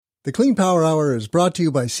The Clean Power Hour is brought to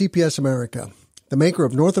you by CPS America, the maker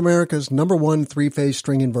of North America's #1 three-phase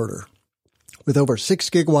string inverter, with over 6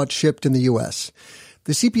 gigawatts shipped in the U.S.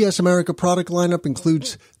 The CPS America product lineup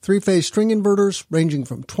includes three-phase string inverters ranging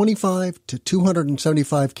from 25 to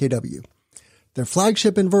 275 kW. Their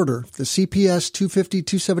flagship inverter, the CPS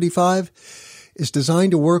 250-275, is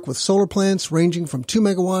designed to work with solar plants ranging from 2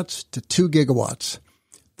 megawatts to 2 gigawatts.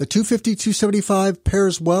 The 250-275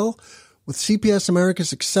 pairs well with CPS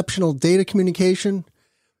America's exceptional data communication,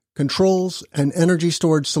 controls, and energy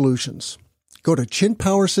storage solutions. Go to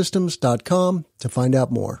chintpowersystems.com to find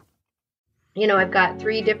out more. You know, I've got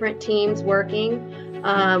 3 different teams working,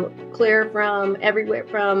 clear from everywhere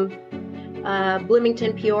from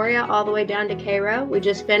Bloomington, Peoria, all the way down to Cairo. We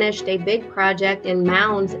just finished a big project in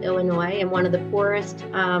Mounds, Illinois, in one of the poorest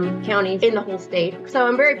counties in the whole state. So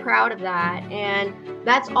I'm very proud of that. And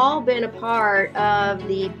that's all been a part of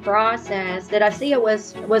the process that ASEA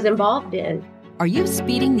was involved in. Are you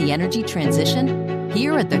speeding the energy transition?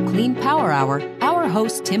 Here at the Clean Power Hour, our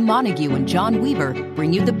hosts Tim Montague and John Weaver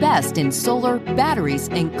bring you the best in solar, batteries,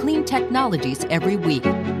 and clean technologies every week.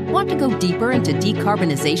 Want to go deeper into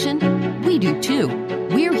decarbonization? We do too.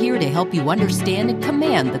 We're here to help you understand and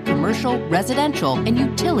command the commercial, residential, and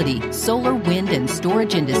utility solar, wind, and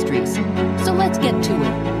storage industries. So let's get to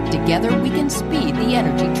it. Together we can speed the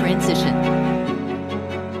energy transition.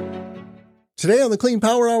 Today on the Clean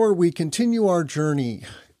Power Hour, we continue our journey.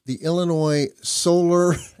 The Illinois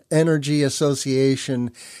Solar Energy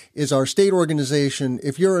Association is our state organization.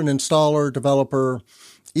 If you're an installer, developer,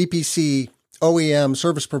 EPC, OEM,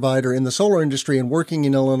 service provider in the solar industry and working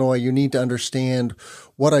in Illinois, you need to understand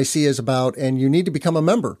what ASEA is about, and you need to become a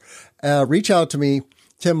member. Reach out to me,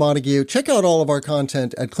 Tim Montague. Check out all of our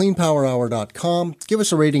content at cleanpowerhour.com. Give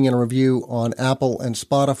us a rating and a review on Apple and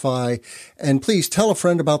Spotify, and please tell a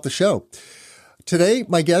friend about the show. Today,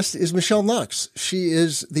 my guest is Michelle Knox. She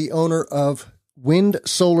is the owner of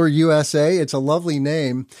WindSolarUSA. It's a lovely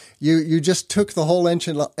name. You just took the whole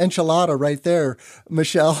enchilada right there,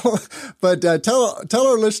 Michelle. But tell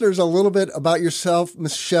our listeners a little bit about yourself,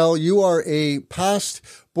 Michelle. You are a past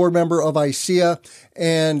board member of ASEA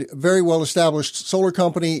and very well-established solar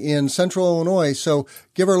company in Central Illinois. So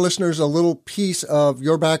give our listeners a little piece of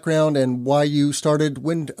your background and why you started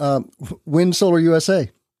WindSolarUSA.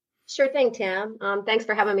 Sure thing, Tim. Thanks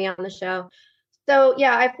for having me on the show. So,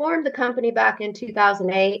 yeah, I formed the company back in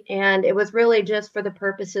 2008, and it was really just for the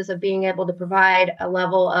purposes of being able to provide a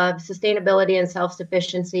level of sustainability and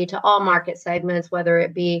self-sufficiency to all market segments, whether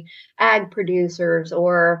it be ag producers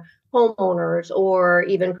or homeowners or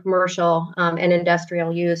even commercial and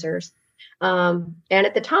industrial users. And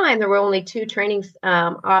at the time, there were only 2 training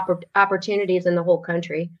opportunities in the whole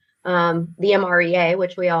country, the MREA,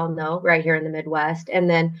 which we all know right here in the Midwest, and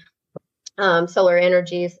then solar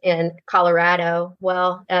energies in Colorado.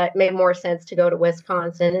 Well, it made more sense to go to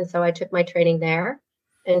Wisconsin. And so I took my training there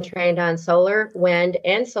and trained on solar, wind,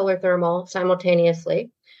 and solar thermal simultaneously.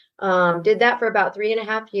 Did that for about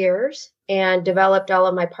 3.5 years and developed all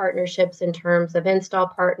of my partnerships in terms of install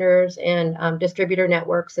partners and distributor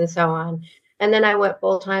networks and so on. And then I went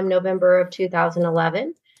full-time November of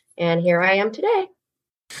 2011. And here I am today.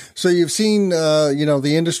 So you've seen,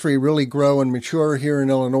 the industry really grow and mature here in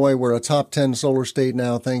Illinois. We're a top 10 solar state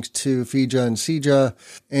now, thanks to FEJA and CEJA.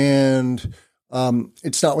 And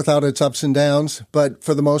it's not without its ups and downs, but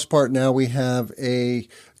for the most part now we have a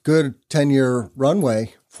good 10-year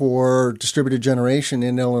runway for distributed generation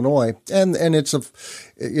in Illinois. And it's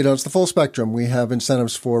it's the full spectrum. We have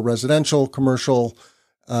incentives for residential, commercial,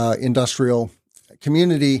 industrial,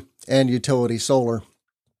 community, and utility solar.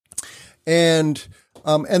 And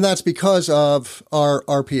that's because of our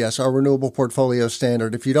RPS, our Renewable Portfolio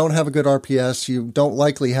Standard. If you don't have a good RPS, you don't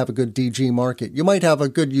likely have a good DG market. You might have a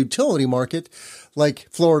good utility market like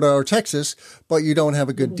Florida or Texas, but you don't have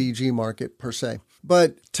a good DG market per se.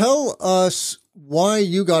 But tell us why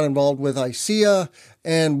you got involved with ASEA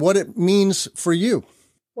and what it means for you.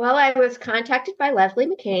 Well, I was contacted by Leslie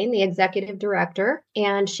McCain, the executive director,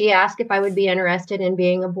 and she asked if I would be interested in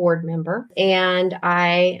being a board member. And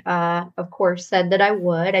I, of course, said that I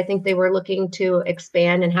would. I think they were looking to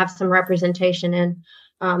expand and have some representation in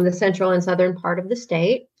the central and southern part of the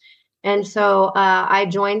state. And so I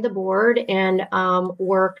joined the board and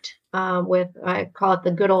worked with, I call it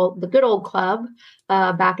the good old club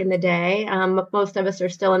back in the day. Most of us are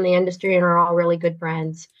still in the industry and are all really good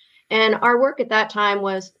friends. And our work at that time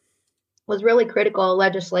was really critical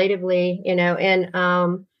legislatively, in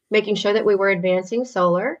making sure that we were advancing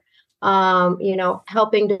solar,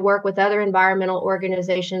 helping to work with other environmental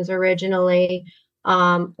organizations originally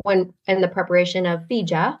when in the preparation of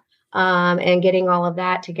FEJA, and getting all of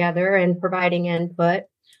that together and providing input.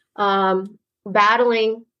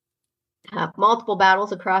 Battling multiple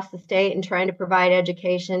battles across the state and trying to provide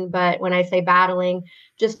education. But when I say battling,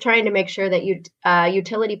 just trying to make sure that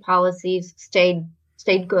utility policies stayed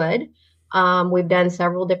good. We've done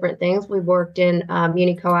several different things. We've worked in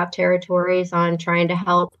muni co-op territories on trying to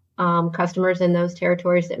help customers in those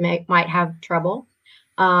territories that might have trouble.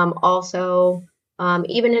 Also,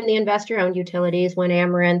 even in the investor-owned utilities, when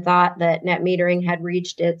Ameren thought that net metering had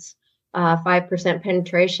reached its 5%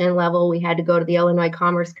 penetration level, we had to go to the Illinois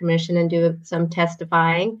Commerce Commission and do some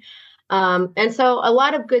testifying. And so a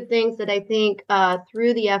lot of good things that I think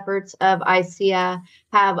through the efforts of ISEA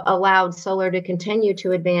have allowed solar to continue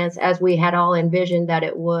to advance as we had all envisioned that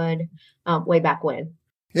it would way back when.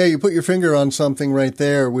 Yeah, you put your finger on something right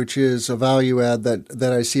there, which is a value add that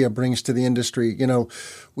ISEA brings to the industry. You know,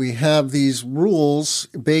 we have these rules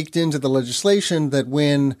baked into the legislation that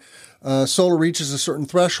when solar reaches a certain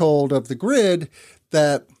threshold of the grid,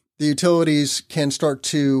 that the utilities can start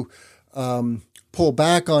to pull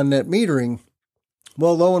back on net metering.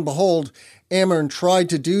 Well, lo and behold, Ameren tried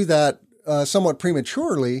to do that somewhat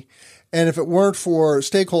prematurely. And if it weren't for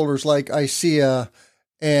stakeholders like ISEA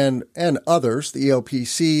and others, the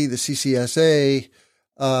ELPC, the CCSA,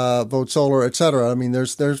 Vote Solar, et cetera. I mean,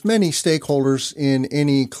 there's many stakeholders in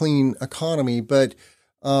any clean economy, but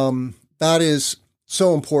that is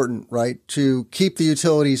so important, right? To keep the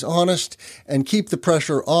utilities honest and keep the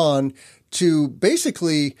pressure on to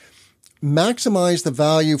basically maximize the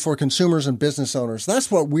value for consumers and business owners.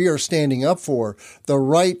 That's what we are standing up for. The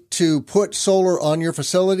right to put solar on your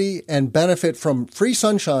facility and benefit from free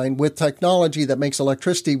sunshine with technology that makes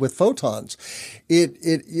electricity with photons.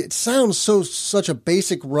 It sounds such a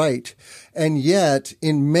basic right. And yet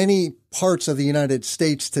in many parts of the United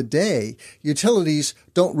States today, utilities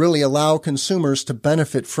don't really allow consumers to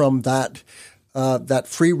benefit from that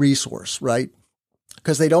free resource, right?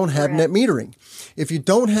 Because they don't have net metering. If you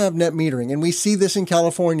don't have net metering, and we see this in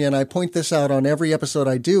California, and I point this out on every episode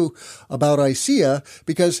I do about ISEA,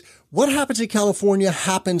 because what happens in California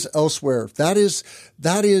happens elsewhere. That is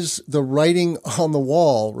the writing on the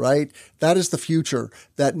wall, right? That is the future.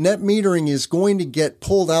 That net metering is going to get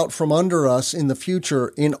pulled out from under us in the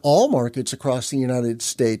future in all markets across the United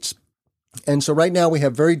States. And so right now we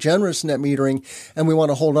have very generous net metering, and we want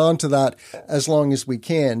to hold on to that as long as we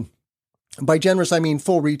can. By generous, I mean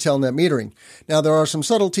full retail net metering. Now, there are some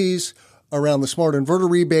subtleties around the smart inverter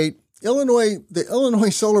rebate. The Illinois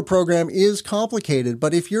solar program is complicated,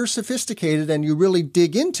 but if you're sophisticated and you really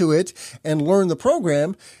dig into it and learn the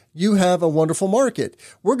program, you have a wonderful market.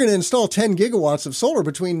 We're going to install 10 gigawatts of solar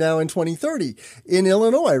between now and 2030 in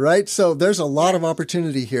Illinois, right? So there's a lot of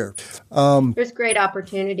opportunity here. There's great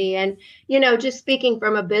opportunity. And, just speaking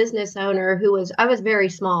from a business owner I was very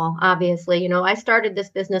small, obviously, I started this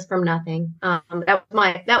business from nothing.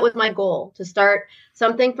 That was my goal, to start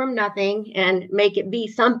something from nothing and make it be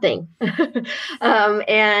something. So,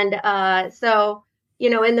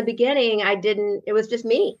 in the beginning, it was just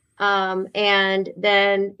me. And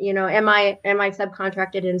then, am I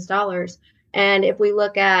subcontracted installers? And if we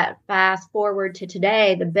look at fast forward to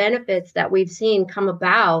today, the benefits that we've seen come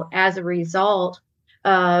about as a result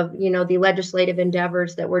of, the legislative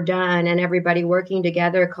endeavors that were done and everybody working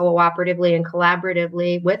together cooperatively and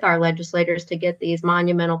collaboratively with our legislators to get these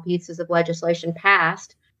monumental pieces of legislation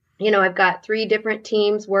passed. I've got 3 different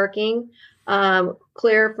teams working,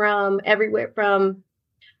 clear from everywhere from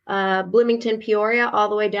Bloomington, Peoria, all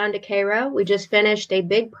the way down to Cairo. We just finished a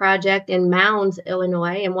big project in Mounds,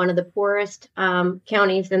 Illinois, in one of the poorest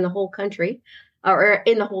counties in the whole country, or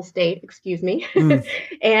in the whole state, excuse me.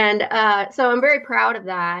 And so I'm very proud of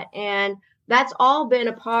that. And that's all been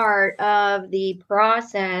a part of the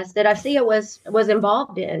process that ISEA was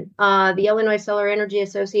involved in. The Illinois Solar Energy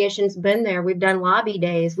Association's been there. We've done lobby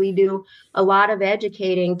days. We do a lot of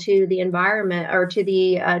educating to the environment, or to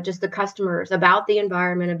the just the customers about the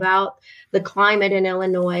environment, about the climate in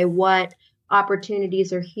Illinois, what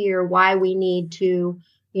opportunities are here, why we need to,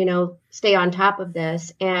 stay on top of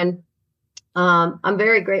this. And I'm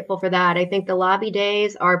very grateful for that. I think the lobby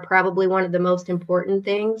days are probably one of the most important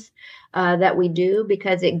things that we do,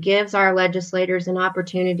 because it gives our legislators an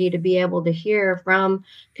opportunity to be able to hear from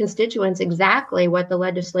constituents exactly what the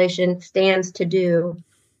legislation stands to do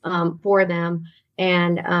for them.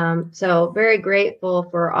 And so very grateful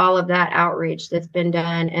for all of that outreach that's been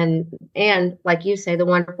done. And like you say, the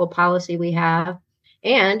wonderful policy we have,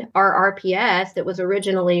 and our RPS that was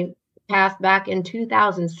originally passed back in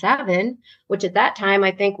 2007, which at that time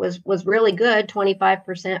I think was really good,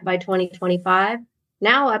 25% by 2025,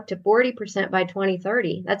 now up to 40% by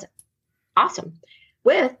 2030. That's awesome.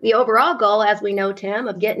 with the overall goal, as we know, Tim,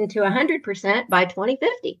 of getting to 100% by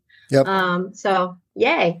 2050. Yep. So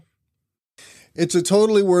yay. It's a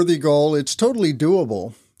totally worthy goal. It's totally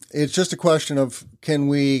doable. It's just a question of, can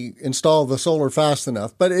we install the solar fast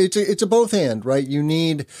enough? But it's a both and, right? You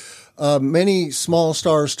need many small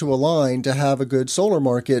stars to align to have a good solar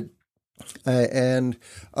market. Right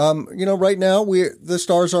now the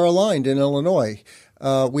stars are aligned in Illinois.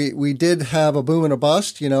 We did have a boom and a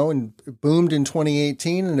bust, and it boomed in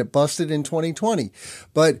 2018 and it busted in 2020.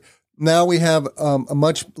 But now we have a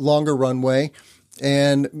much longer runway.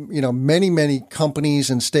 And, many, many companies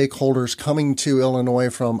and stakeholders coming to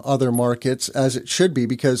Illinois from other markets, as it should be,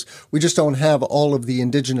 because we just don't have all of the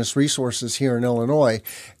indigenous resources here in Illinois.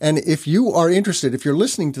 And if you are interested, if you're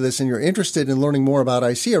listening to this and you're interested in learning more about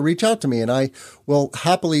ICEA, reach out to me and I will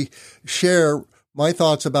happily share my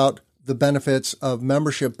thoughts about the benefits of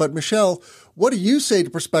membership. But Michelle, what do you say to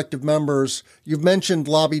prospective members? You've mentioned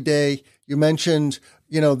Lobby Day. You mentioned,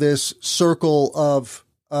 this circle of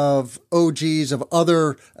OGs, of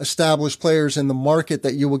other established players in the market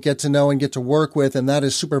that you will get to know and get to work with, and that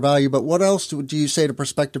is super valuable. But what else do you say to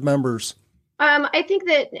prospective members? I think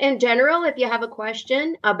that in general, if you have a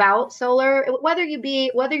question about solar, whether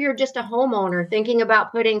you're just a homeowner thinking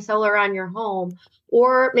about putting solar on your home,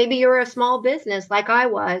 or maybe you're a small business like I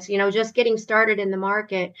was, just getting started in the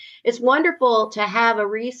market, it's wonderful to have a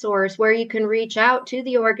resource where you can reach out to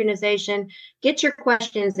the organization, get your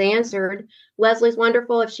questions answered. Leslie's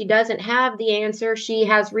wonderful. If she doesn't have the answer, she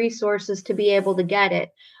has resources to be able to get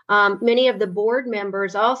it. Many of the board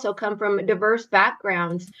members also come from diverse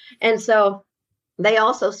backgrounds. And so they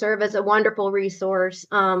also serve as a wonderful resource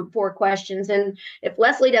for questions. And if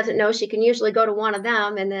Leslie doesn't know, she can usually go to one of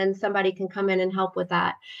them and then somebody can come in and help with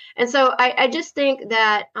that. And so I just think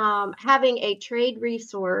that having a trade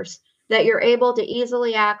resource that you're able to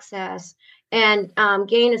easily access and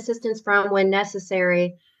gain assistance from when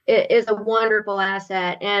necessary is a wonderful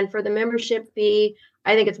asset. And for the membership fee,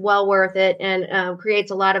 I think it's well worth it and creates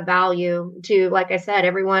a lot of value to, like I said,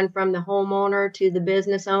 everyone from the homeowner to the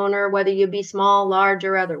business owner, whether you be small, large,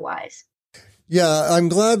 or otherwise. Yeah, I'm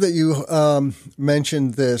glad that you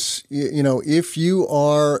mentioned this. If you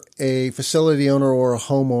are a facility owner or a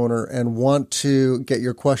homeowner and want to get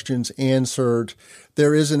your questions answered,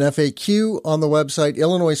 there is an FAQ on the website,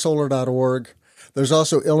 illinoissolar.org. There's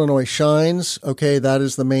also Illinois Shines. Okay, that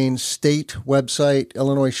is the main state website,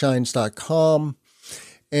 illinoisshines.com.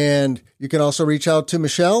 And you can also reach out to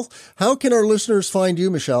Michelle. How can our listeners find you,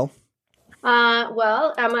 Michelle? My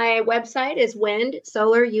website is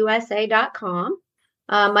WindSolarUSA.com.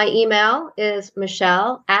 My email is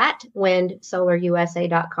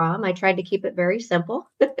michelle@windsolarusa.com. I tried to keep it very simple.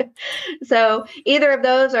 So either of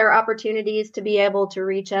those are opportunities to be able to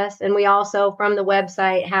reach us. And we also, from the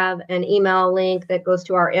website, have an email link that goes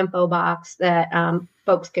to our info box that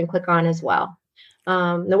folks can click on as well.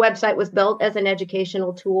 The website was built as an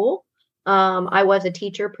educational tool. I was a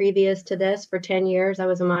teacher previous to this for 10 years. I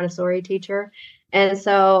was a Montessori teacher. And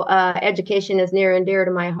so education is near and dear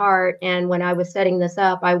to my heart. And when I was setting this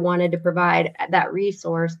up, I wanted to provide that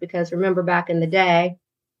resource because remember back in the day,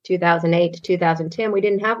 2008 to 2010, we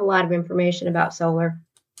didn't have a lot of information about solar.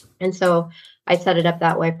 And so I set it up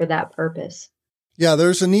that way for that purpose. Yeah,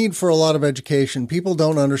 there's a need for a lot of education. People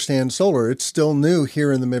don't understand solar. It's still new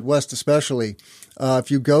here in the Midwest, especially.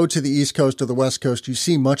 If you go to the East Coast or the West Coast, you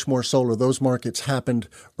see much more solar. Those markets happened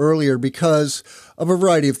earlier because of a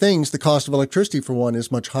variety of things. The cost of electricity, for one,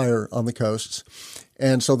 is much higher on the coasts.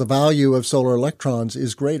 And so the value of solar electrons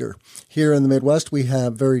is greater. Here in the Midwest, we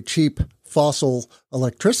have very cheap fossil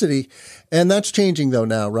electricity. And that's changing, though,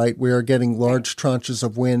 now, right? We are getting large tranches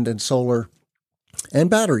of wind and solar and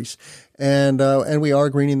batteries. And we are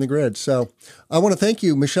greening the grid. So I want to thank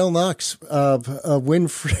you, Michelle Knox of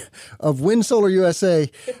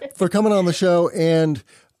WindSolarUSA, for coming on the show. And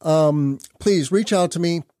please reach out to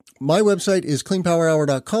me. My website is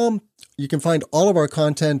cleanpowerhour.com. You can find all of our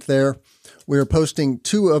content there. We are posting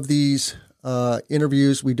 2 of these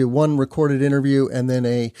interviews. We do one recorded interview and then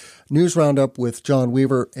a news roundup with John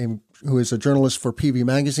Weaver, who is a journalist for PV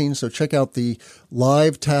Magazine. So check out the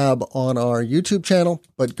live tab on our YouTube channel,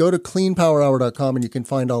 but go to cleanpowerhour.com and you can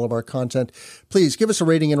find all of our content. Please give us a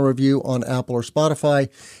rating and a review on Apple or Spotify.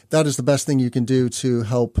 That is the best thing you can do to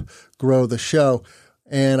help grow the show.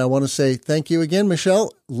 And I want to say thank you again,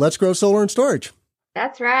 Michelle. Let's grow solar and storage.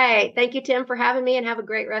 That's right. Thank you, Tim, for having me and have a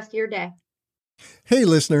great rest of your day. Hey,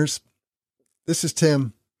 listeners. This is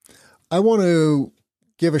Tim. I want to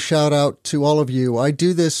give a shout out to all of you. I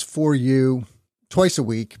do this for you twice a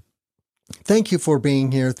week. Thank you for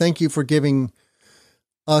being here. Thank you for giving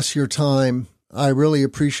us your time. I really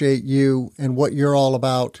appreciate you and what you're all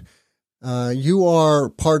about. You are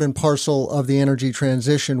part and parcel of the energy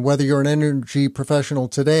transition, whether you're an energy professional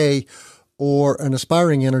today or an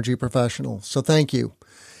aspiring energy professional. So thank you.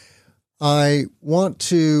 I want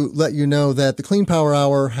to let you know that the Clean Power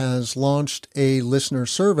Hour has launched a listener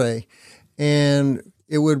survey, and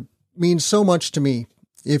it would mean so much to me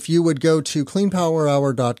if you would go to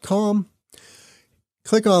cleanpowerhour.com,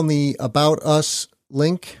 click on the About Us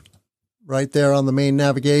link right there on the main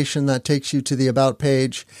navigation. That takes you to the About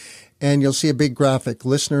page, and you'll see a big graphic,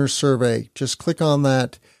 Listener Survey. Just click on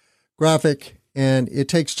that graphic, and it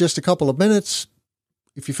takes just a couple of minutes.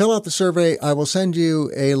 If you fill out the survey, I will send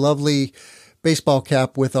you a lovely baseball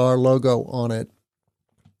cap with our logo on it.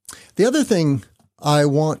 The other thing I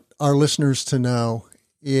want our listeners to know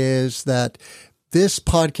is that this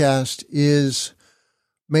podcast is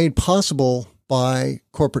made possible by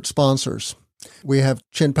corporate sponsors. We have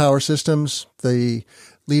Chin Power Systems, the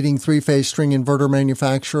leading three-phase string inverter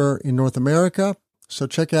manufacturer in North America. So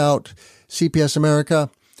check out CPS America.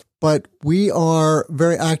 But we are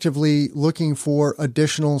very actively looking for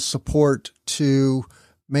additional support to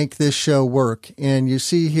make this show work. And you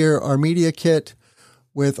see here our media kit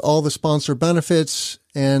with all the sponsor benefits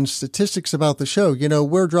and statistics about the show. You know,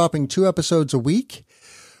 we're dropping 2 episodes a week.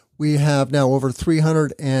 We have now over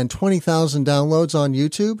 320,000 downloads on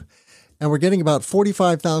YouTube, and we're getting about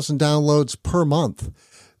 45,000 downloads per month.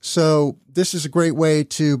 So this is a great way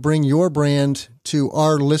to bring your brand to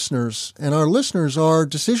our listeners, and our listeners are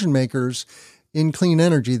decision makers in clean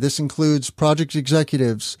energy. This includes project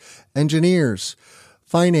executives, engineers,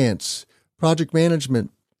 finance, project management,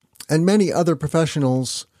 and many other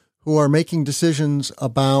professionals who are making decisions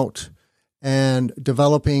about and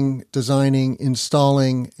developing, designing,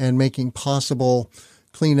 installing, and making possible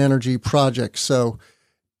clean energy projects. So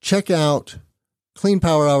check out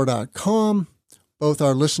cleanpowerhour.com, both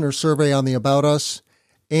our listener survey on the About Us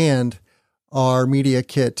and our media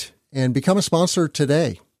kit, and become a sponsor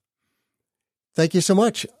today. Thank you so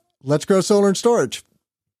much. Let's grow solar and storage.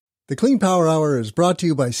 The Clean Power Hour is brought to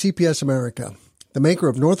you by CPS America, the maker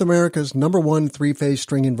of North America's #1 three-phase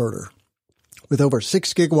string inverter, with over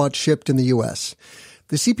 6 gigawatts shipped in the U.S.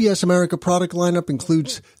 The CPS America product lineup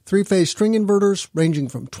includes three-phase string inverters ranging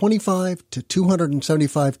from 25 to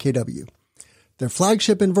 275 kW. Their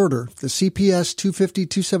flagship inverter, the CPS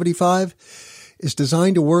 250-275, is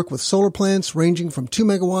designed to work with solar plants ranging from 2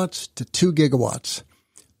 megawatts to 2 gigawatts.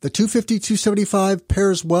 The 250-275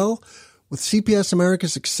 pairs well with CPS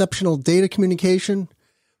America's exceptional data communication,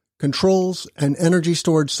 controls, and energy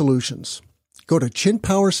storage solutions. Go to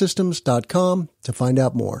chinpowersystems.com to find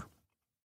out more.